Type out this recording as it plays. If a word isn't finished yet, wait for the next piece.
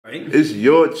Right. It's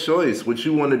your choice, what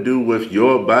you want to do with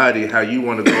your body, how you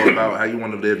want to go about, how you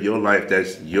want to live your life.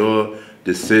 That's your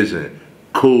decision.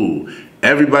 Cool.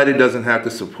 Everybody doesn't have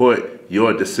to support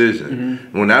your decision.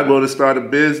 When I go to start a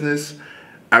business,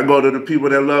 I go to the people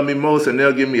that love me most, and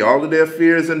they'll give me all of their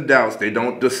fears and doubts. They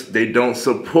don't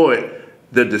support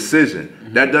the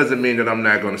decision. That doesn't mean that I'm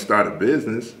not going to start a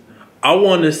business. I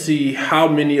want to see how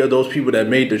many of those people that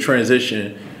made the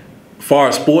transition, far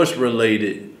as sports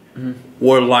related,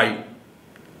 were like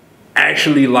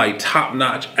actually like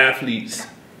top-notch athletes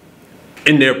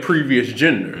in their previous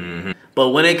gender. But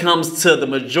when it comes to the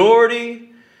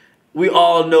majority, we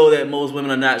all know that most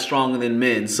women are not stronger than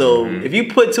men. So if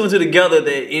you put two and two together,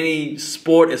 that any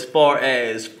sport as far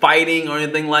as fighting or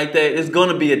anything like that, it's going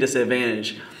to be a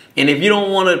disadvantage. And if you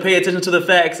don't want to pay attention to the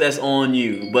facts, that's on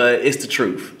you. But it's the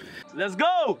truth. Let's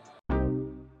go!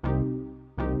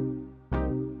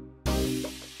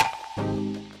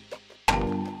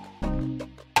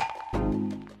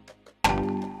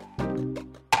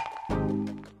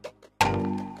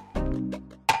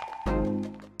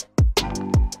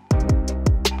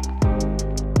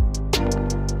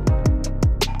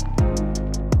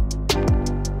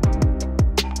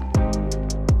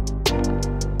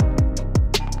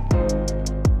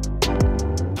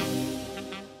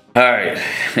 All right.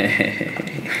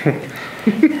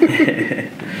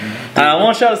 I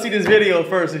want y'all to see this video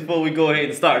first before we go ahead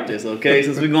and start this, okay?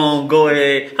 Since we're gonna go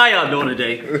ahead. How y'all doing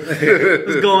today?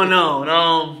 What's going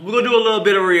on? We're gonna do a little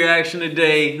bit of reaction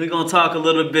today. We're gonna talk a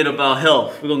little bit about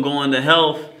health. We're gonna go into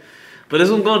health, but this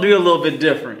one's gonna do a little bit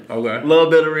different. Okay. A little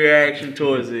bit of reaction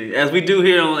towards it. As we do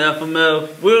here on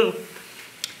FMF,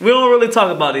 we don't really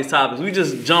talk about these topics. We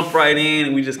just jump right in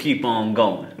and we just keep on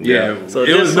going. Yeah. So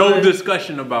there was no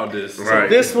discussion about this. Right.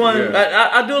 So this one,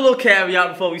 I do a little caveat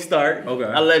before we start. Okay.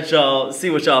 I'll let y'all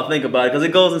see what y'all think about it because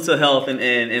it goes into health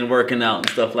and working out and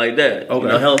stuff like that. Okay.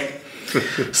 You know,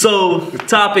 health. So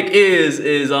topic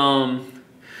is I'm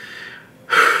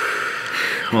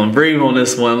gonna breathe on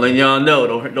this one. Letting y'all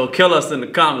know, don't kill us in the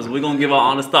comments. We're gonna give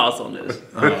our honest thoughts on this.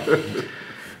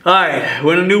 All right,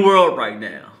 we're in a new world right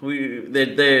now.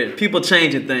 They're people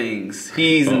changing things.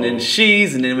 He's and then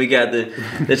she's, and then we got the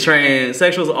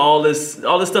transsexuals. All this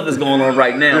stuff is going on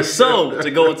right now. So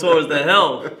to go towards the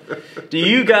health, do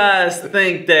you guys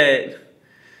think that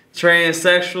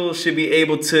transsexuals should be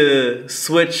able to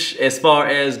switch as far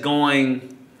as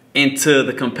going into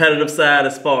the competitive side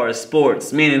as far as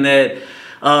sports? Meaning that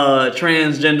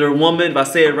transgender woman, if I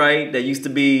say it right, that used to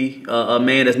be a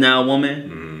man that's now a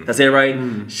woman. Did I say it right?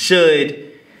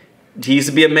 He used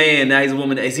to be a man, now he's a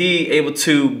woman. Is he able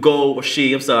to go, or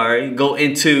she, I'm sorry, go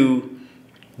into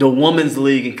the women's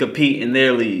league and compete in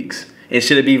their leagues? And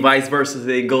should it be vice versa?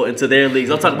 They go into their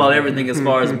leagues. I'll talk about everything as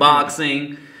far as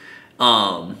boxing,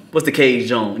 what's the cage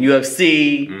zone?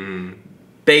 UFC,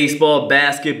 baseball,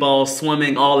 basketball,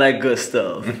 swimming, all that good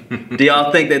stuff. Do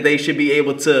y'all think that they should be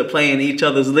able to play in each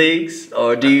other's leagues?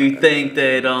 Or do you think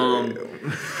that,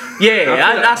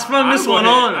 I sprung this one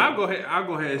on. I'll go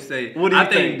ahead and say, what do you I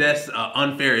think that's an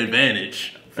unfair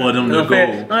advantage for them to go.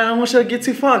 I don't want you to get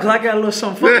too far because I got a little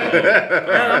something for you. I'm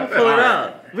gonna pull it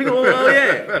out.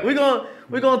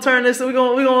 We're gonna turn this. We're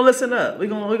gonna listen up. We're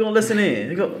gonna listen in.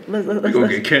 We're gonna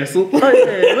get canceled. Oh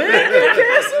yeah, we ain't getting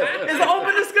canceled. It's an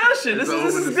open discussion. This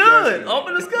is good.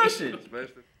 Open discussion.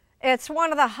 It's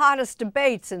one of the hottest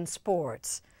debates in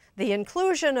sports: the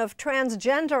inclusion of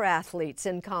transgender athletes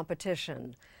in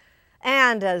competition.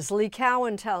 And as Lee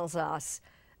Cowan tells us,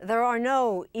 there are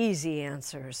no easy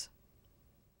answers.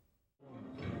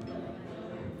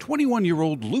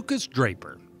 21-year-old Lucas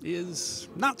Draper is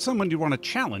not someone you want to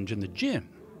challenge in the gym.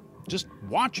 Just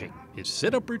watching his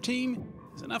sit-up routine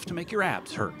is enough to make your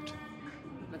abs hurt.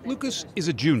 Lucas is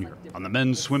a junior on the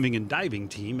men's swimming and diving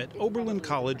team at Oberlin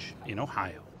College in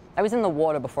Ohio. I was in the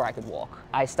water before I could walk.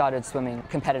 I started swimming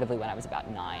competitively when I was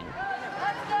about 9.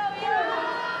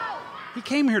 He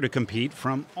came here to compete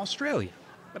from Australia,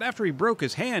 but after he broke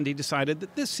his hand, he decided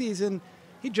that this season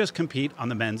he'd just compete on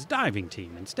the men's diving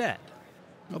team instead.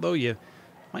 Although you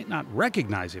might not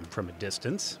recognize him from a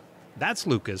distance, that's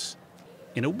Lucas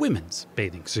in a women's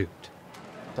bathing suit.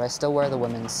 Do I still wear the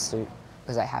women's suit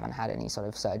because I haven't had any sort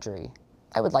of surgery?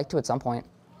 I would like to at some point.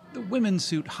 The women's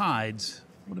suit hides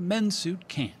what a men's suit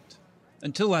can't.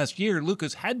 Until last year,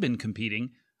 Lucas had been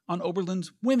competing on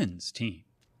Oberlin's women's team.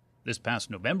 This past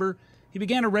November, he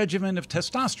began a regimen of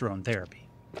testosterone therapy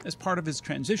as part of his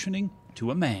transitioning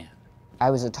to a man. I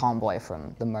was a tomboy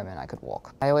from the moment I could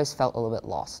walk. I always felt a little bit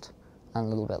lost and a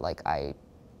little bit like I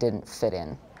didn't fit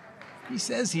in. He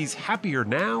says he's happier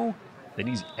now than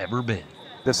he's ever been.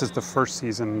 This is the first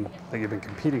season that you've been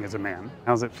competing as a man.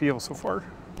 How's it feel so far?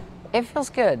 It feels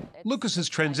good. Lucas's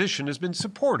transition has been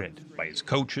supported by his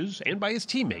coaches and by his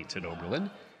teammates at Oberlin,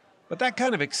 but that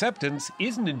kind of acceptance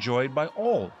isn't enjoyed by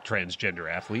all transgender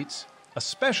athletes,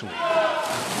 especially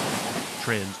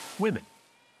trans women.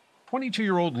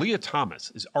 22-year-old Leah Thomas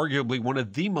is arguably one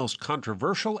of the most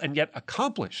controversial and yet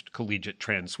accomplished collegiate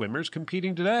trans swimmers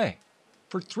competing today.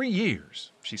 For 3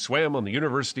 years, she swam on the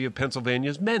University of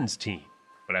Pennsylvania's men's team,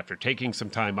 but after taking some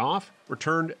time off,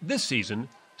 returned this season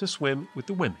to swim with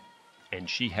the women. And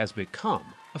she has become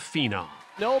a phenom.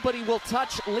 Nobody will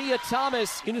touch Leah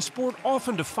Thomas. In a sport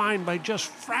often defined by just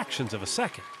fractions of a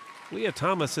second, Leah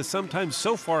Thomas is sometimes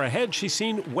so far ahead she's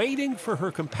seen waiting for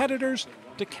her competitors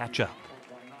to catch up.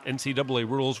 NCAA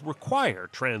rules require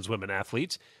trans women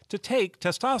athletes to take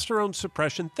testosterone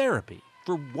suppression therapy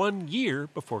for 1 year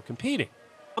before competing.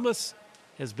 Thomas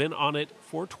has been on it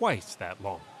for twice that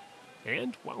long.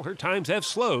 And while her times have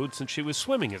slowed since she was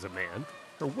swimming as a man,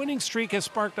 her winning streak has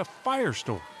sparked a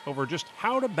firestorm over just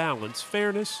how to balance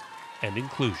fairness and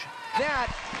inclusion.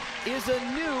 That is a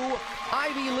new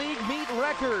Ivy League meet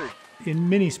record. In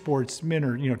many sports, men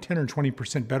are 10 or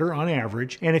 20% better on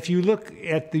average. And if you look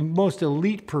at the most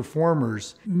elite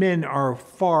performers, men are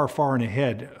far, far and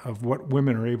ahead of what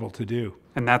women are able to do.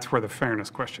 And that's where the fairness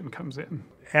question comes in.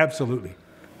 Absolutely.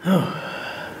 So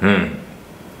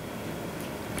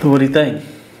what do you think?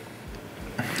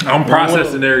 I'm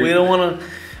processing everything.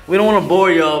 We don't want to bore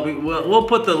y'all. We'll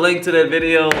put the link to that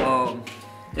video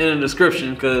in the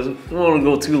description because we don't want to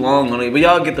go too long on it. But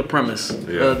y'all get the premise.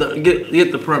 Yeah.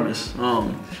 Get the premise.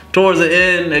 Towards the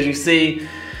end, as you see,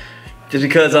 just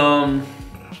because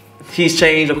he's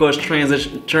changed, of course,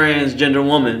 transgender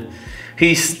woman,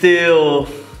 he's still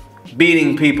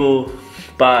beating people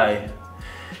by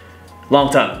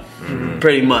long time.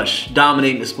 Pretty much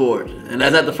dominating the sport, and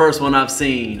that's not the first one I've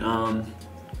seen.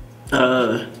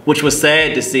 Which was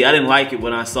sad to see. I didn't like it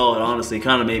when I saw it, honestly. It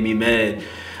kind of made me mad.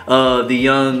 The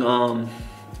young,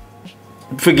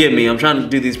 forgive me, I'm trying to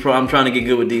do these, I'm trying to get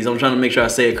good with these. I'm trying to make sure I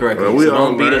say it correctly. Well, we so all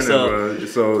don't beat us up. bro.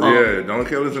 So, yeah, don't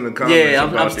kill us in the comments. Yeah,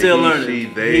 I'm still learning. She,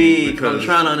 they, I'm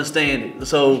trying to understand it.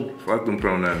 So, fuck them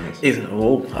pronouns.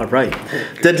 Oh, all right.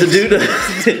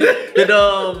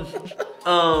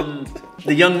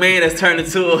 The young man has turned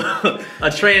into a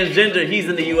transgender. He's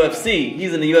in the UFC.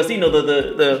 He's in the UFC. You know,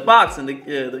 the boxing, the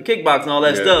kickboxing, all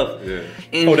that stuff. Yeah.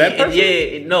 And, that person?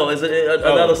 It's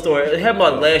another story. It happened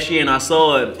about last year, and I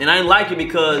saw it, and I didn't like it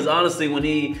because honestly, when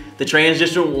the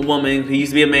transgender woman, he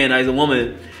used to be a man, now he's a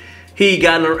woman. He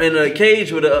got in a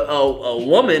cage with a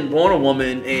woman, born a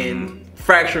woman, and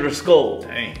fractured her skull.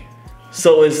 Dang.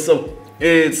 So it's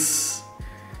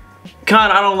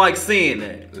kind of, I don't like seeing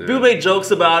that. Yeah. People make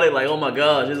jokes about it, like, oh my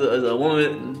gosh, there's a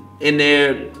woman in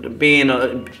there being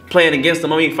playing against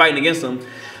them. I mean, fighting against them.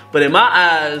 But in my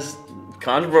eyes,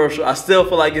 controversial. I still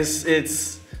feel like it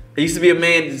used to be a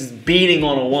man just beating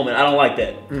on a woman. I don't like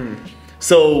that.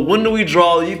 So when do you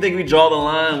think we draw the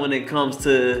line when it comes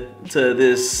to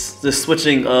this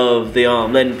switching of the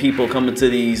letting people come into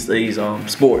these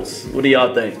sports? What do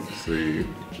y'all think? See.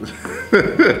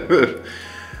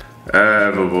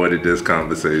 I've avoided this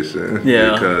conversation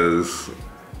because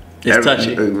it's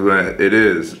touchy. It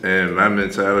is, and my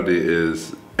mentality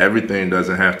is everything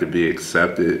doesn't have to be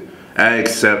accepted. I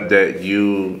accept that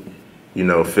you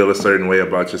feel a certain way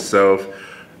about yourself,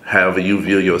 however you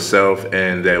view yourself,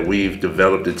 and that we've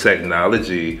developed the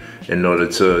technology in order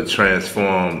to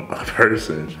transform a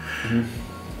person.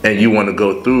 And you want to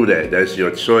go through that. That's your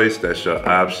choice. That's your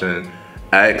option.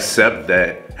 I accept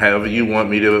that. However you want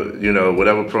me to,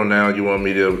 whatever pronoun you want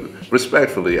me to,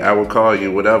 respectfully, I will call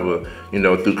you whatever,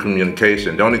 through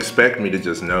communication. Don't expect me to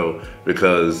just know,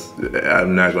 because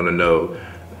I'm not going to know,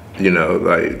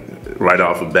 like right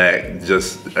off the bat.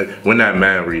 We're not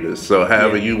mind readers. So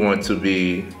however you want to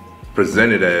be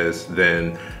presented as,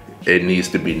 then it needs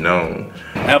to be known.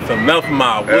 FMF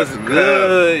mob, what's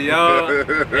good, y'all?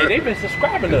 Hey, they've been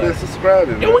subscribing to us.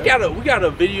 Yo, we got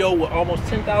a video with almost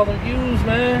 10,000 views,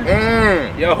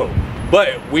 man. Yo,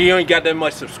 but we ain't got that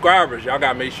much subscribers. Y'all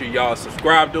gotta make sure y'all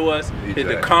subscribe to us, hit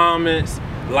the comments,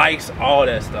 likes, all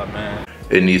that stuff, man.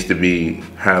 It needs to be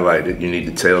highlighted. You need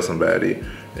to tell somebody,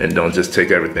 and don't just take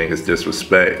everything as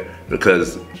disrespect,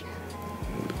 because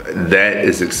that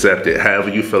is accepted. However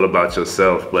you feel about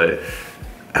yourself, but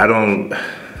I don't.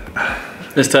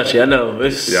 It's touchy, I know.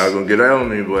 Y'all gonna get out on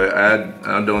me, but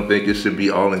I don't think it should be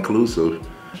all inclusive.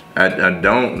 I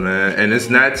don't, man. And it's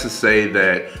not to say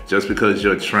that just because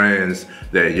you're trans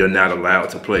that you're not allowed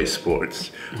to play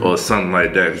sports or something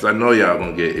like that, because I know y'all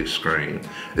gonna get extreme.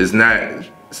 It's not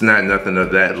it's not nothing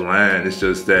of that line. It's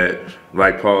just that,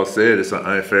 like Paul said, it's an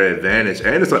unfair advantage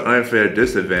and it's an unfair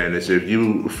disadvantage if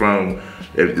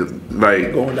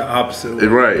like going the opposite way.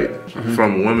 Right,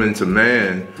 from woman to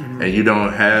man, and you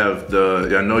don't have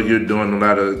the. I know you're doing a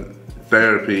lot of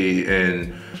therapy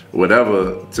and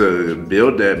whatever to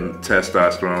build that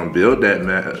testosterone, build that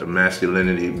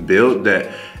masculinity, build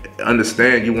that.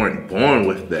 Understand you weren't born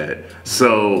with that,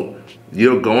 so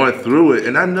you're going through it.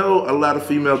 And I know a lot of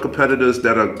female competitors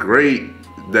that are great,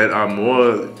 that are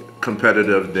more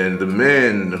competitive than the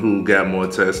men who got more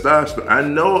testosterone. I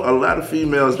know a lot of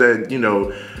females that, you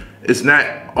know, it's not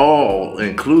all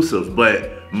inclusive,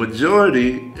 but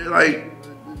majority, like,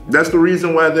 that's the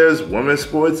reason why there's women's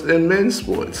sports and men's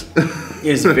sports.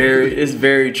 It's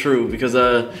very true, because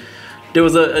there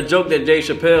was a joke that Jay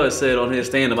Chappelle had said on his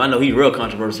stand-up. I know he's real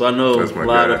controversial. I know a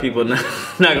lot of people not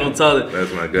gonna tell it.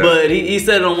 That's my guy. But he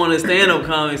said it on one of his stand-up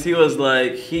comics. He was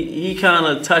like, he kind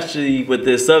of touchy with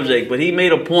this subject, but he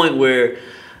made a point where,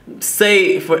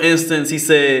 say for instance, he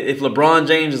said if LeBron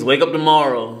James just wake up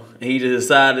tomorrow and he just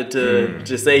decided to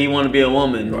just say he want to be a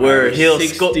woman, where he'll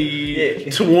score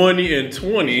 20 and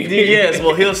 20. Yes,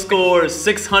 well, he'll score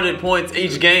 600 points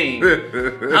each game.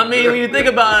 I mean, when you think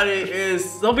about it, is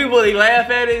some people they laugh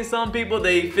at it, some people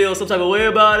they feel some type of way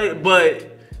about it,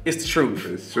 but it's the truth.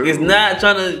 It's true. It's not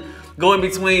trying to go in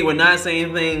between. We're not saying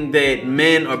anything that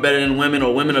men are better than women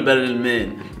or women are better than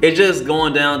men. It's just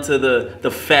going down to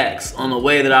the facts on the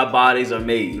way that our bodies are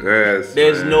made. Yes,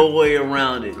 there's no way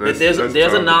around it.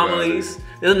 There's anomalies.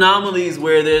 There's anomalies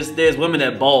where there's women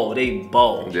that ball. They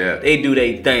ball. Yeah. They do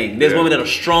their thing. There's women that are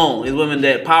strong. There's women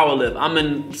that power lift. I'm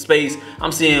in space.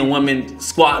 I'm seeing women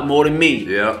squat more than me.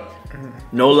 Yeah.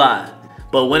 No lie.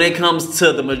 But when it comes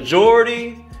to the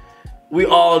majority, we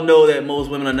all know that most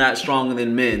women are not stronger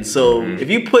than men. So if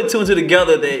you put two and two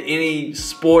together, that any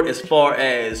sport as far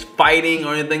as fighting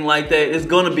or anything like that, it's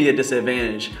going to be a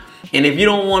disadvantage. And if you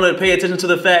don't want to pay attention to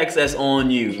the facts, that's on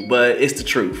you. But it's the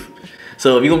truth.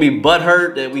 So if you're going to be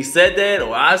butthurt that we said that,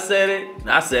 or I said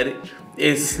it,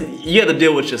 you have to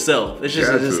deal with yourself. It's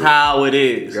just how it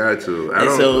is. Got to.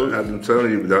 I'm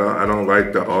telling you, dog, I don't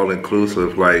like the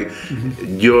all-inclusive. Like,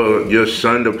 you're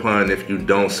shunned upon if you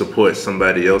don't support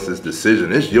somebody else's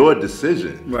decision. It's your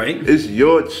decision. Right. It's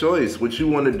your choice. What you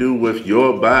want to do with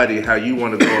your body, how you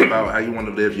want to go about, how you want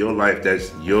to live your life,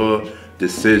 that's your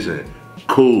decision.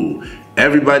 Cool.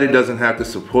 Everybody doesn't have to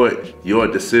support your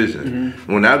decision.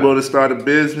 When I go to start a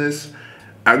business,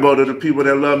 I go to the people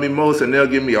that love me most, and they'll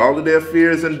give me all of their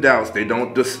fears and doubts. They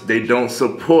don't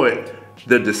support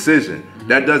the decision.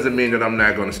 That doesn't mean that I'm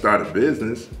not going to start a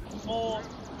business. 4,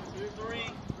 3,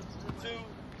 2,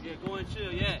 yeah, go and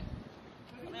chill, yeah.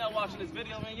 Man, y'all watching this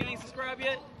video, man. You ain't subscribed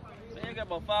yet? Man, you got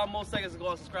about 5 more seconds to go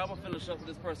and subscribe. I'm gonna finish up with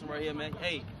this person right here, man.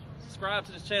 Hey, subscribe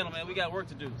to this channel, man. We got work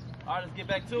to do. All right, let's get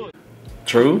back to it.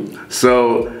 True.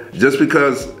 So just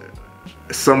because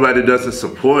somebody doesn't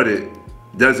support it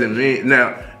doesn't mean.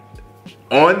 Now,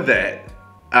 on that,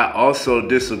 I also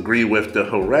disagree with the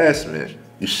harassment.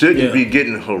 You shouldn't be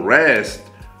getting harassed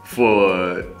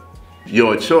for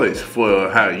your choice, for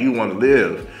how you want to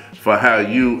live, for how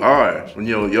you are. When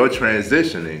you're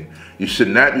transitioning, you should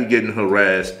not be getting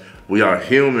harassed. We are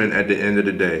human at the end of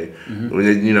the day.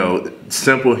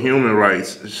 Simple human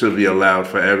rights should be allowed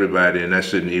for everybody, and that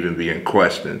shouldn't even be in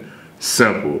question.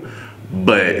 Simple.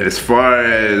 But as far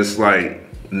as like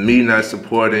me not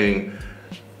supporting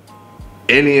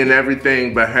any and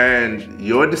everything behind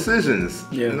your decisions,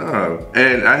 no.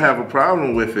 And I have a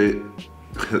problem with it.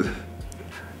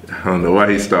 I don't know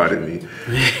why he started me.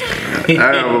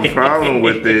 I have a problem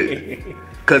with it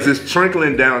because it's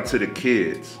trickling down to the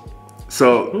kids.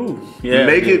 So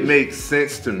make it make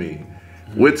sense to me.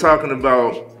 We're talking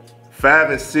about 5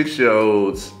 and 6 year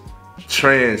olds,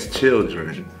 trans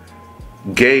children,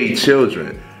 gay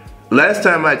children. Last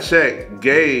time I checked,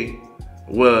 gay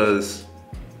was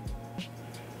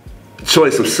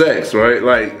choice of sex, right?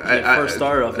 Like first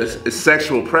started off it's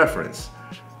sexual preference.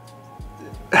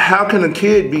 How can a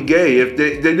kid be gay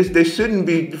if they shouldn't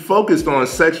be focused on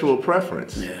sexual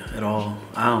preference? Yeah, at all.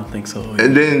 I don't think so.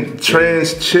 And then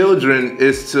trans children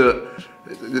it's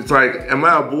like, am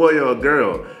I a boy or a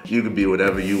girl? You could be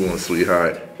whatever you want,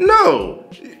 sweetheart. No,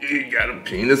 you got a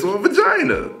penis or a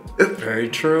vagina. Very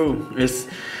true.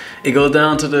 It goes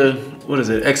down to the, what is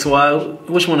it, XY?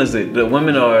 Which one is it? The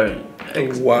women are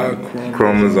Y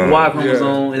chromosome. Y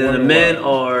chromosome, and then the men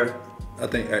are, I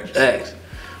think X. X.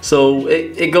 So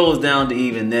it goes down to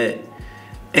even that.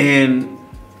 And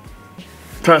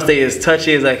Try to stay as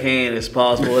touchy as I can as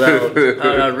possible without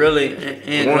I really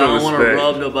and I don't want to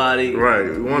rub nobody.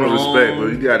 Right, we want to respect, but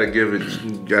you gotta give it.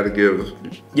 You gotta give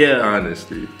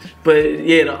honesty. But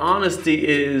yeah, the honesty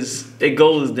it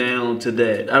goes down to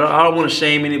that. I don't want to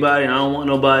shame anybody, and I don't want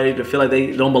nobody to feel like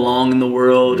they don't belong in the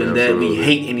world and that we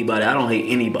hate anybody. I don't hate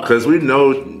anybody. Because we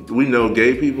know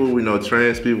gay people, we know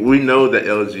trans people, we know the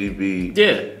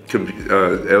LGBTQ.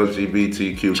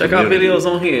 Check out videos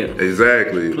on here.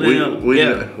 Exactly.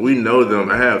 We know them.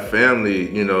 I have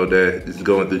family, you know, that is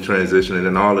going through transitioning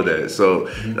and all of that. So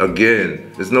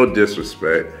again, there's no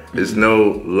disrespect. There's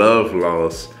no love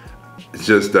loss. It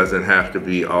just doesn't have to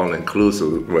be all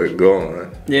inclusive. But go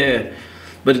on. Yeah,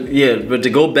 but to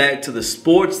go back to the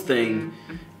sports thing,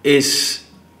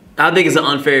 I think it's an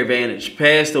unfair advantage.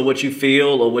 Past or what you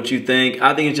feel or what you think,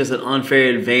 I think it's just an unfair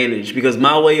advantage because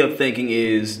my way of thinking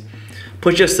is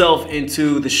put yourself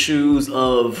into the shoes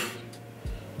of,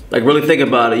 like, really think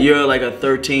about it. You're like a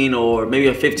 13 or maybe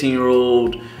a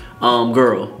 15-year-old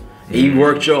girl. And you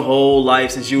worked your whole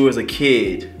life since you was a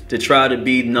kid to try to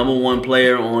be #1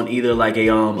 player on either like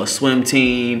a swim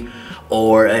team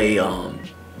or a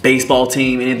baseball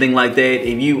team, anything like that,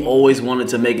 and you always wanted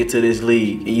to make it to this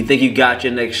league, and you think you got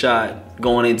your next shot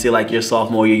going into like your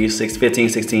sophomore year, you're 15,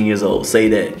 16 years old, say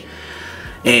that,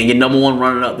 and you're #1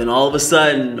 running up, then all of a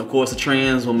sudden, of course, a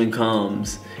trans woman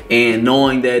comes, and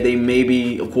knowing that they may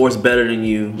be, of course, better than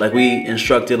you, like we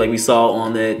instructed, like we saw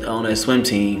on that swim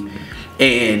team,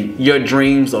 and your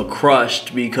dreams are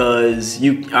crushed because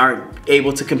you aren't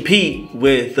able to compete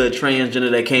with the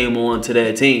transgender that came on to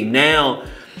that team. Now,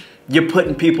 you're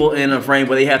putting people in a frame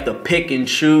where they have to pick and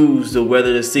choose to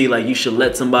whether to see, like, you should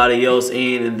let somebody else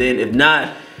in, and then if not,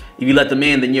 if you let them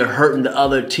in, then you're hurting the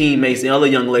other teammates and other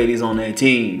young ladies on that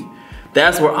team.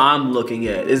 That's where I'm looking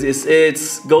at.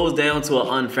 It goes down to an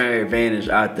unfair advantage,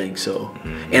 I think so.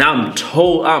 And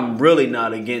I'm really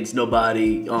not against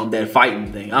nobody that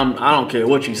fighting thing. I don't care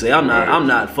what you say. I'm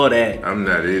not for that. I'm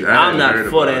not either. I'm not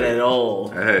for that at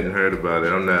all. I hadn't heard about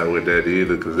it. I'm not with that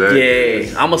either, cause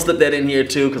I'm gonna slip that in here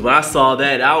too, because when I saw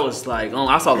that, I was like,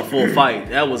 I saw the full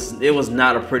fight. It was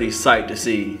not a pretty sight to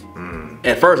see.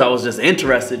 At first, I was just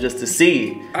interested just to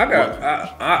see.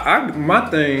 My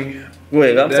thing.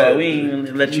 Wait, I'm sorry, we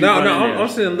ain't let you. I'm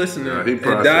sitting listening and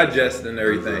digesting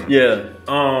everything. Yeah.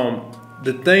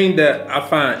 The thing that I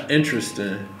find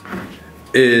interesting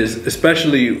is,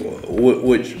 especially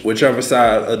whichever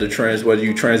side of the trans, whether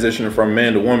you transitioning from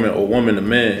man to woman or woman to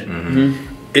man,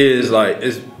 is like,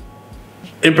 is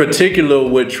in particular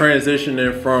with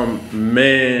transitioning from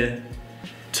man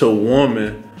to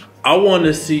woman. I want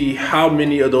to see how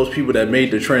many of those people that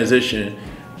made the transition,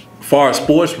 far as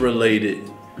sports related,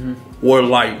 were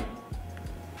like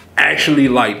actually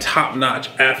like top-notch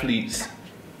athletes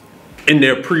in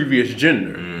their previous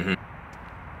gender.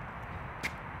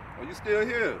 Oh, you still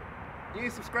here? You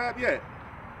ain't subscribed yet?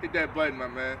 Hit that button, my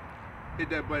man. Hit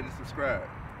that button to subscribe.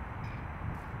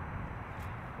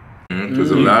 Because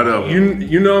a lot of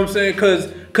you know what I'm saying?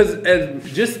 Cause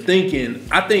as just thinking,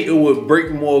 I think it would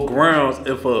break more grounds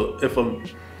if a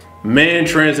man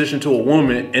transitioned to a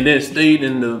woman and then stayed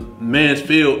in the man's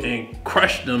field and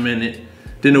crushed them in it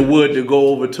than it would to go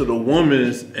over to the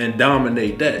woman's and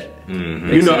dominate that.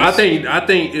 You know, I think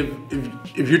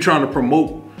if you're trying to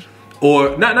promote,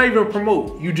 or not even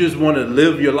promote, you just want to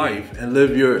live your life and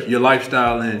live your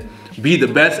lifestyle and be the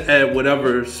best at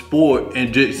whatever sport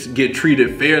and just get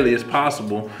treated fairly as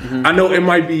possible. I know it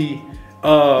might be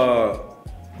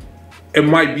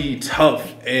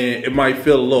tough and it might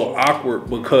feel a little awkward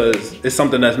because it's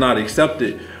something that's not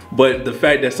accepted. But the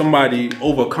fact that somebody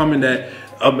overcoming that,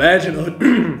 imagine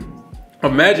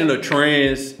a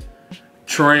trans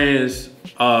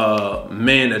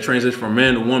man that transitioned from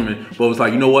man to woman, but was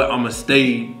like, you know what, I'm gonna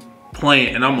stay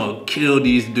playing and I'm gonna kill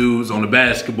these dudes on the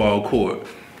basketball court.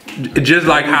 Just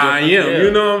like how I am,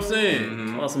 you know what I'm saying?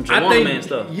 Some Jawan man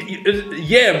stuff.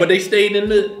 Yeah, but they stayed in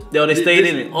the. They stayed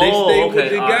in it. They stayed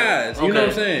with the guys. You know what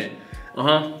I'm saying?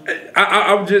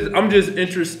 I'm just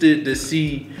interested to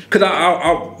see, cause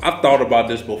I've thought about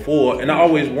this before, and I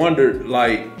always wondered,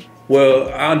 like, well,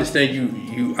 I understand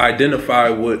you identify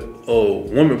with a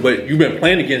woman, but you've been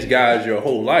playing against guys your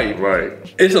whole life. Right.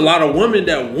 It's a lot of women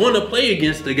that want to play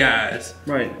against the guys.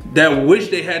 Right. That wish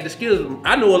they had the skills.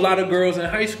 I know a lot of girls in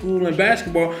high school and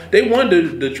basketball, they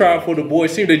wanted to try for the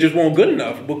boys team. They just weren't good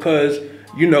enough because,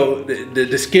 you know,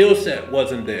 the skill set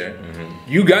wasn't there.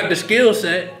 You got the skill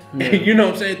set. You know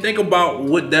what I'm saying? Think about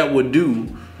what that would do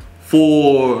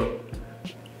for,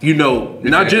 you know,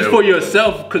 not just for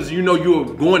yourself, because you know you're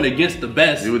going against the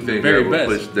best. You would think very that would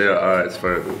best. push their odds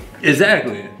further.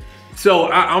 Exactly. So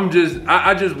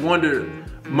I just wonder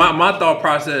my thought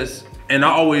process, and I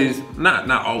always, not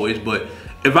always, but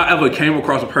if I ever came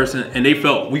across a person and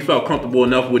we felt comfortable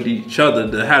enough with each other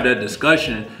to have that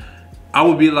discussion, I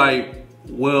would be like,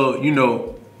 well, you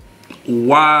know,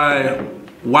 why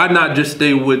not just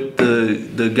stay with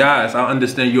the guys? I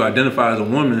understand you identify as a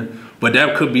woman, but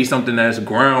that could be something that's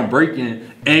groundbreaking,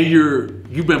 and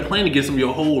you've been playing against them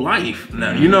your whole life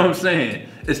now. You know what I'm saying?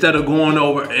 Instead of going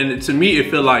over, and to me,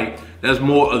 it feel like that's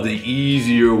more of the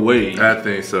easier way. I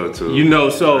think so too. You know,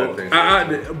 so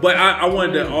I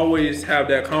wanted to always have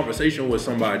that conversation with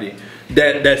somebody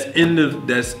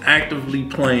that's actively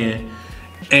playing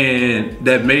and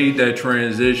that made that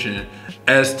transition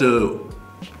as to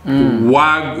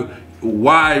why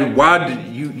did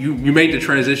you made the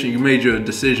transition, you made your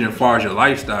decision as far as your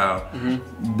lifestyle.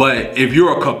 But if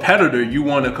you're a competitor, you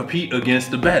want to compete against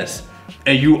the best,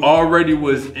 and you already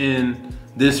was in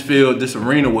this field, this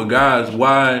arena with guys,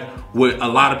 why would a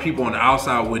lot of people on the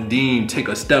outside would deem take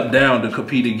a step down to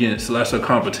compete against lesser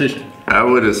competition? I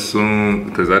would assume,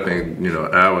 because I think, you know,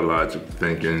 our logic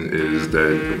thinking is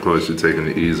that, of course, you're taking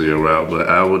the easier route, but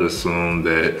I would assume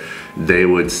that they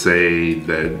would say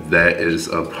that that is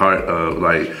a part of,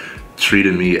 like,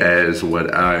 treating me as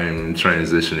what I'm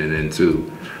transitioning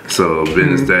into. So,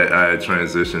 business that I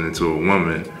transitioned into a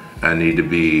woman, I need to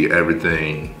be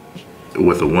everything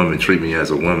with a woman, treat me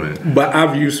as a woman. But I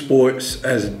view sports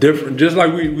as different, just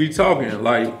like we talking,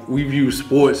 like we view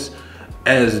sports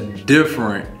as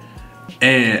different.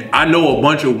 And I know a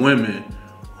bunch of women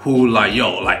who like,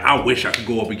 yo, like I wish I could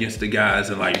go up against the guys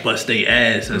and like bust their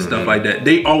ass and stuff like that.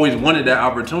 They always wanted that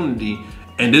opportunity,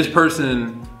 and this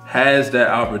person has that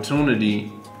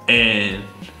opportunity, and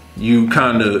you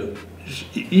kind of,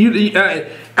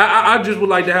 I just would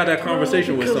like to have that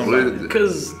conversation with somebody.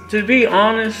 Because to be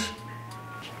honest,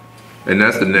 and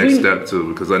that's the next step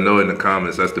too, because I know in the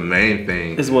comments that's the main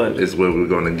thing. Is what we're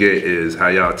gonna get is how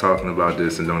y'all talking about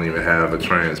this and don't even have a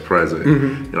trans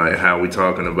present. Like how we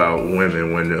talking about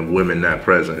women when the women not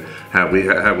present. How we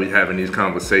having these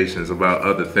conversations about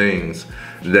other things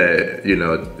that, you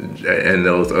know, and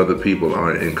those other people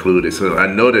aren't included. So I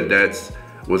know that that's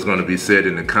what's going to be said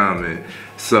in the comment.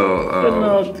 So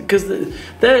no, because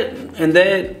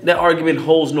that argument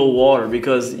holds no water,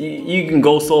 because you can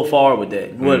go so far with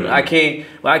that. What I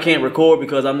can't record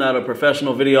because I'm not a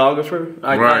professional videographer.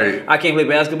 I can't play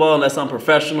basketball unless I'm a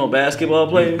professional basketball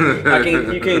player.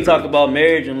 You can't talk about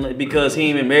marriage because he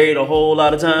ain't been married a whole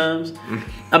lot of times.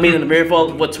 I mean, in the married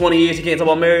for what 20 years he can't talk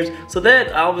about marriage. So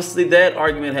that obviously that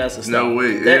argument has to stop. No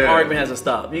way. That argument has to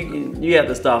stop. You have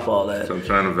to stop all that. So I'm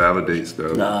trying to validate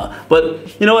stuff. Nah,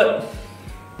 but you know what?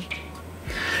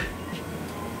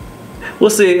 We'll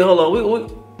see. Hold on.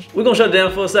 We're gonna shut it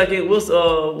down for a second.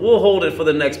 We'll hold it for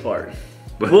the next part.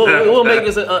 We'll make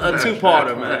this a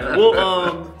two-parter,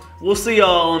 man. We'll see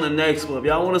y'all on the next one. If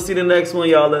y'all want to see the next one,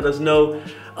 y'all let us know.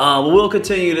 We'll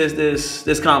continue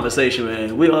this conversation,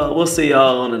 man. We'll see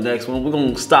y'all on the next one. We're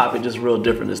gonna stop it just real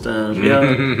different this time. Yeah,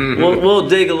 we'll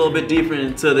dig a little bit deeper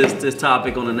into this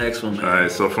topic on the next one, man. All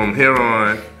right. So from here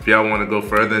on, if y'all want to go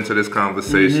further into this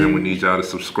conversation, we need y'all to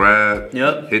subscribe.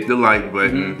 Hit the like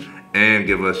button and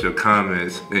give us your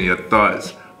comments and your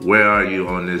thoughts. Where are you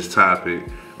on this topic?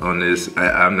 On this,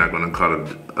 I'm not gonna call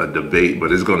it a debate, but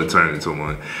it's gonna turn into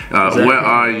one. Exactly. Where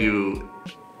are you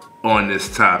on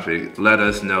this topic? Let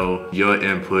us know your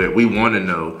input. We want to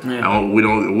know.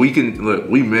 We can look.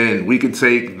 We men. We could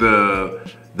take the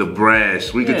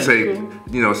brash. We could take,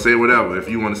 you know, say whatever. If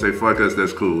you want to say fuck us,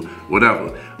 that's cool.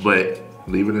 Whatever. But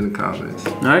leave it in the comments.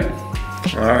 All right.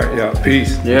 All right. Yeah.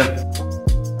 Peace. Yeah.